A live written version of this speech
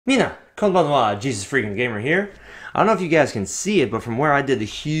Mina, konbanwa, JesusFreakinGamer here. I don't know if you guys can see it, but from where I did the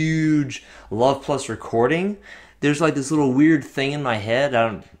huge Love Plus recording, there's like this little weird thing in my head. I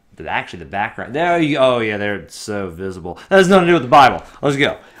don't. Actually, the background. There you go. Oh, yeah, there it's so visible. That has nothing to do with the Bible. Let's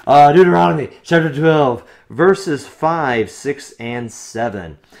go. Deuteronomy chapter 12, verses 5, 6, and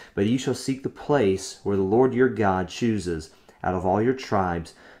 7. But you shall seek the place where the Lord your God chooses out of all your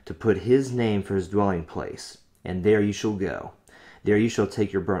tribes to put his name for his dwelling place, and there you shall go. There you shall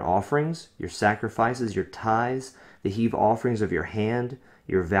take your burnt offerings, your sacrifices, your tithes, the heave offerings of your hand,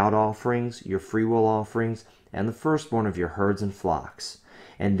 your vowed offerings, your freewill offerings, and the firstborn of your herds and flocks.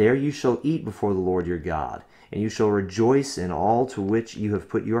 And there you shall eat before the Lord your God, and you shall rejoice in all to which you have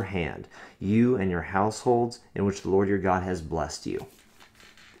put your hand, you and your households, in which the Lord your God has blessed you.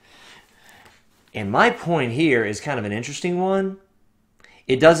 And my point here is kind of an interesting one.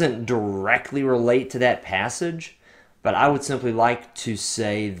 It doesn't directly relate to that passage, but I would simply like to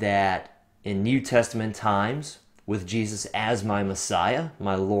say that in New Testament times, with Jesus as my Messiah,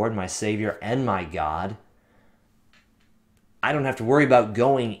 my Lord, my Savior, and my God, I don't have to worry about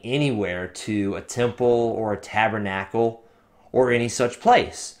going anywhere to a temple or a tabernacle or any such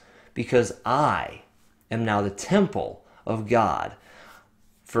place, because I am now the temple of God.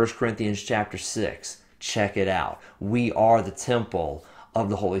 1 Corinthians chapter 6, check it out. We are the temple of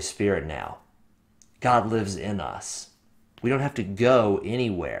the Holy Spirit now. God lives in us. We don't have to go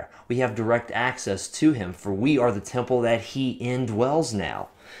anywhere. We have direct access to him, for we are the temple that he indwells now.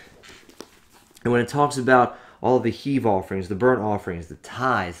 And when it talks about all the heave offerings, the burnt offerings, the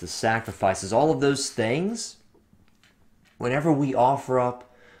tithes, the sacrifices, all of those things, whenever we offer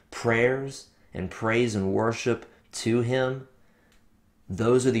up prayers and praise and worship to him,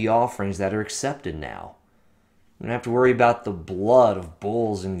 those are the offerings that are accepted now. We don't have to worry about the blood of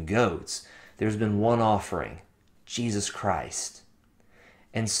bulls and goats. There's been one offering, Jesus Christ.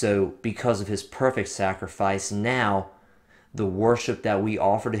 And so, because of his perfect sacrifice, now the worship that we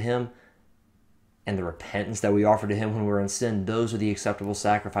offer to him and the repentance that we offer to him when we're in sin, those are the acceptable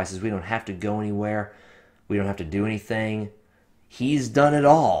sacrifices. We don't have to go anywhere. We don't have to do anything. He's done it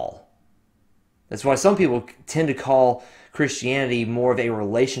all. That's why some people tend to call Christianity more of a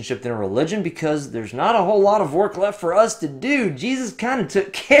relationship than a religion, because there's not a whole lot of work left for us to do. Jesus kind of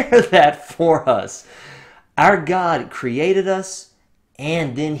took care of that for us. Our God created us,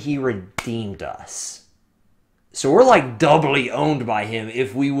 and then he redeemed us. So we're like doubly owned by him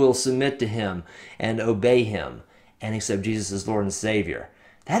if we will submit to him and obey him and accept Jesus as Lord and Savior.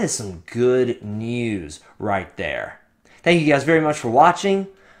 That is some good news right there. Thank you guys very much for watching.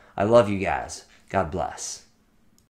 I love you guys. God bless.